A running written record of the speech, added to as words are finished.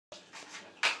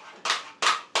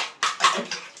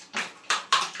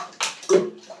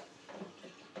The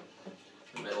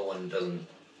middle one doesn't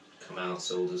come out,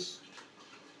 so we'll just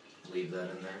leave that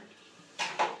in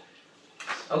there.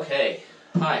 Okay,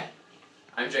 hi,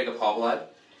 I'm Jacob Hallblad,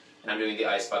 and I'm doing the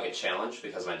Ice Bucket Challenge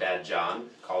because my dad, John,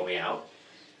 called me out.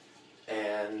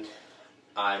 And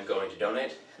I'm going to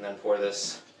donate and then pour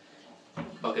this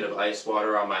bucket of ice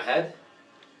water on my head.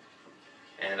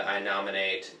 And I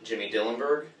nominate Jimmy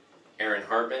Dillenburg, Aaron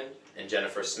Hartman, and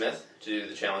Jennifer Smith to do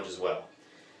the challenge as well.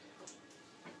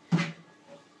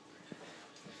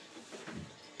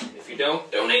 If you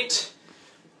don't donate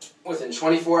within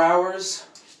 24 hours,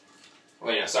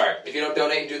 wait, no, sorry. If you don't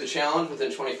donate and do the challenge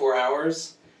within 24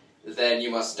 hours, then you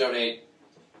must donate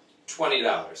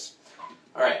 $20.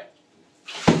 Alright.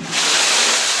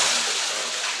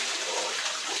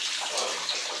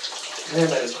 Man,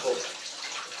 that is cold.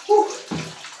 Whew.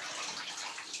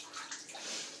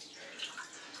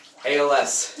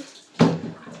 ALS.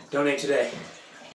 Donate today.